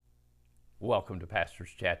Welcome to Pastor's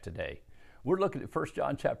Chat today. We're looking at 1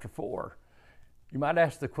 John chapter 4. You might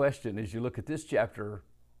ask the question as you look at this chapter,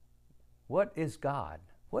 what is God?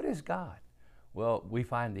 What is God? Well, we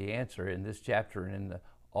find the answer in this chapter and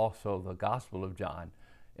also the Gospel of John.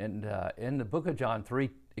 And in the book of John, 3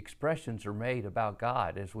 expressions are made about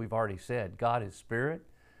God. As we've already said, God is spirit,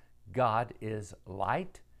 God is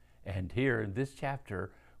light, and here in this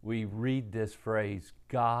chapter, we read this phrase,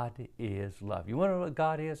 God is love. You want to know what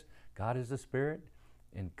God is? God is the Spirit,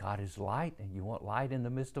 and God is light, and you want light in the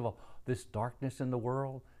midst of all this darkness in the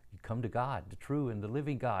world? You come to God, the true and the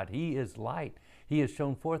living God. He is light. He has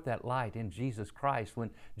shown forth that light in Jesus Christ. When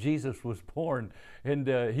Jesus was born and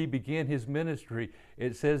he began his ministry,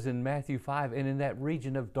 it says in Matthew 5, and in that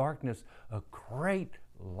region of darkness, a great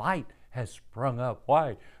light has sprung up.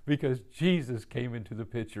 Why? Because Jesus came into the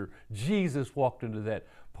picture. Jesus walked into that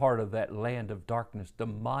part of that land of darkness,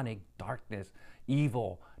 demonic darkness,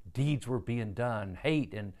 evil deeds were being done,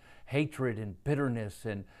 hate and hatred and bitterness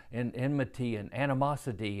and enmity and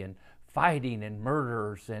animosity and fighting and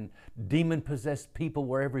murders and demon-possessed people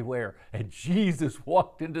were everywhere. And Jesus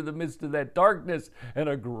walked into the midst of that darkness and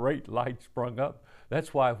a great light sprung up.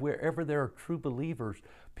 That's why wherever there are true believers,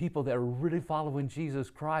 people that are really following Jesus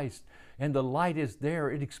Christ, and the light is there,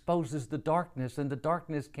 it exposes the darkness, and the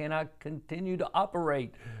darkness cannot continue to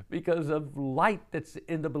operate because of light that's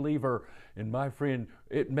in the believer. And my friend,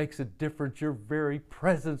 it makes a difference. Your very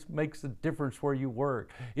presence makes a difference where you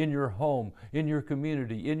work, in your home, in your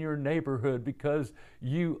community, in your neighborhood, because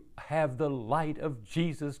you have the light of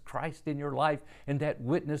Jesus Christ in your life, and that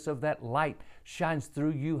witness of that light shines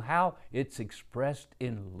through you. How? It's expressed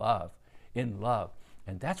in love, in love.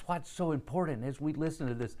 And that's what's so important as we listen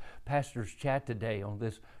to this Pastor's Chat today on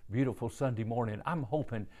this beautiful Sunday morning. I'm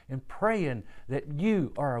hoping and praying that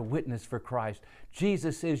you are a witness for Christ.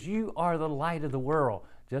 Jesus says you are the light of the world.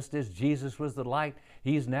 Just as Jesus was the light,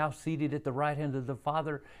 he is now seated at the right hand of the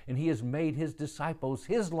Father, and he has made his disciples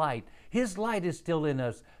his light. His light is still in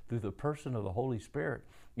us through the person of the Holy Spirit.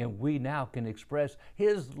 And we now can express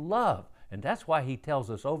his love. And that's why he tells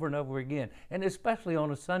us over and over again, and especially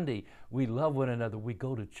on a Sunday, we love one another. We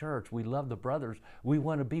go to church. We love the brothers. We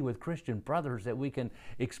want to be with Christian brothers that we can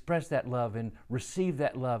express that love and receive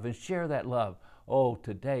that love and share that love. Oh,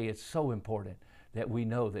 today it's so important that we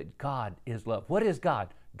know that God is love. What is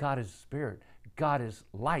God? God is spirit. God is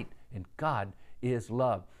light, and God is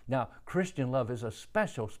love. Now, Christian love is a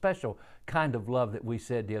special, special kind of love that we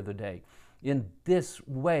said the other day. In this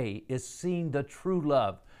way is seen the true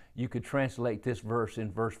love. You could translate this verse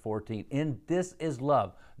in verse 14. In this is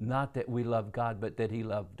love, not that we love God, but that he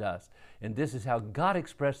loved us. And this is how God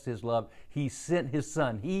expressed his love. He sent his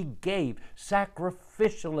Son. He gave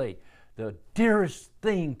sacrificially. The dearest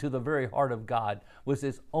thing to the very heart of God was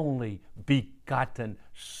his only begotten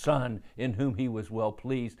Son, in whom he was well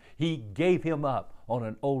pleased. He gave him up on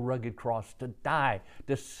an old rugged cross to die,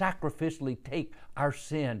 to sacrificially take our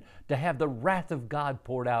sin, to have the wrath of God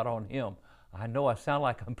poured out on him. I know I sound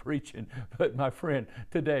like I'm preaching, but my friend,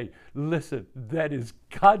 today, listen, that is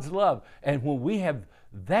God's love. And when we have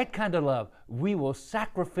that kind of love, we will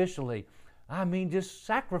sacrificially, just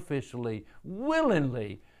sacrificially,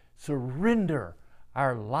 willingly surrender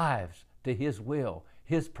our lives to his will,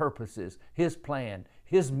 his purposes, his plan,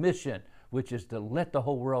 his mission, which is to let the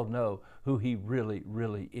whole world know who he really,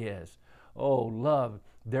 really is. Oh, love,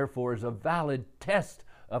 therefore, is a valid test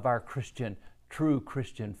of our true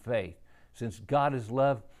Christian faith. Since God is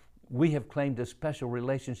love, we have claimed a special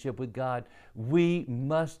relationship with God. We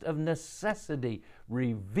must of necessity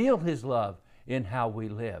reveal his love in how we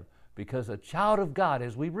live, because a child of God,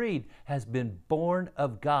 as we read, has been born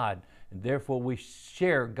of God, and therefore we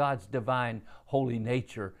share God's divine holy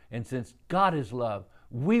nature. And since God is love,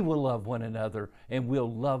 we will love one another and we'll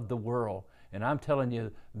love the world. And I'm telling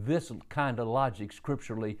you, this kind of logic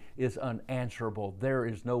scripturally is unanswerable. There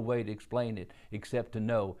is no way to explain it except to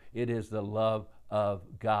know it is the love of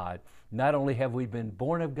God. Not only have we been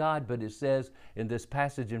born of God, but it says in this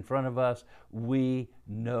passage in front of us, we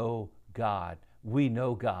know God. We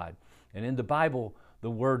know God. And in the Bible,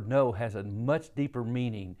 the word know has a much deeper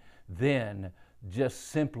meaning than just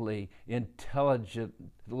simply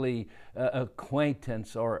intelligently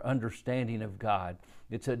acquaintance or understanding of God.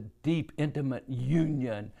 It's a deep, intimate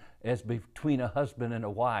union as between a husband and a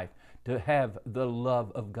wife, to have the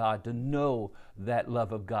love of God, to know that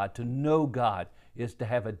love of God. To know God is to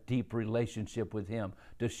have a deep relationship with him,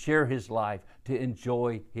 to share his life, to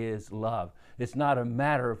enjoy his love. It's not a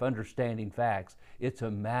matter of understanding facts. It's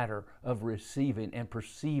a matter of receiving and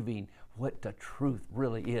perceiving what the truth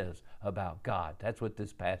really is about God. That's what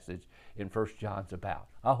this passage in 1 John's about.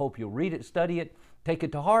 I hope you'll read it, study it, take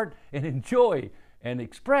it to heart and enjoy and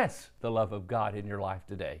express the love of God in your life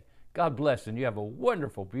today. God bless, and you have a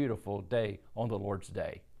wonderful, beautiful day on the Lord's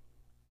Day.